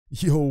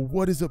Yo,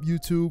 what is up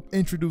YouTube?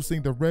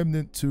 Introducing the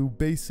Remnant 2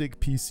 basic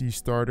PC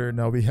starter.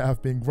 Now we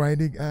have been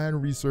grinding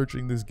and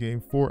researching this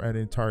game for an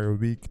entire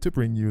week to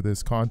bring you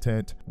this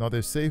content. Now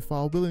this save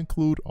file will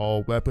include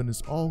all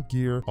weapons, all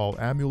gear, all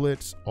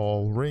amulets,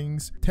 all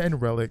rings, 10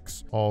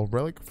 relics, all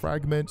relic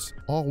fragments,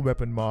 all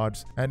weapon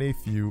mods, and a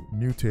few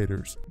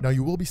mutators. Now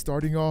you will be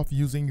starting off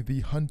using the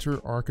Hunter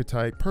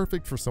archetype,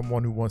 perfect for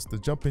someone who wants to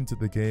jump into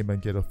the game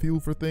and get a feel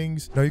for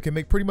things. Now you can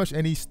make pretty much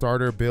any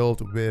starter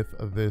build with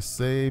this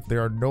save.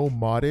 There are no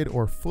modded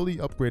or fully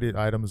upgraded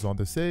items on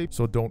the save,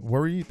 so don't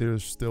worry,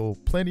 there's still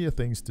plenty of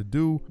things to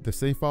do. The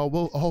save file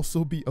will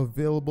also be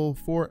available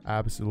for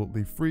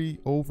absolutely free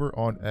over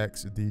on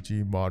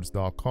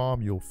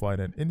xdgmods.com. You'll find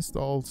an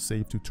installed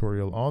save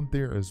tutorial on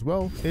there as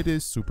well. It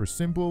is super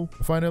simple.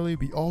 Finally,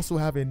 we also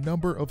have a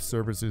number of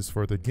services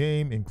for the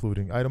game,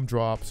 including item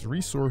drops,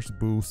 resource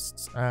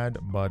boosts, and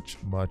much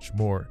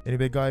more.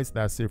 Anyway guys,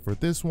 that's it for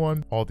this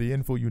one. All the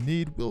info you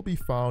need will be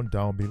found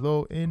down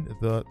below in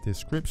the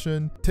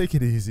description. Take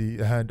it easy,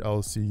 and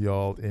I'll see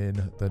y'all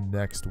in the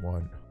next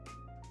one.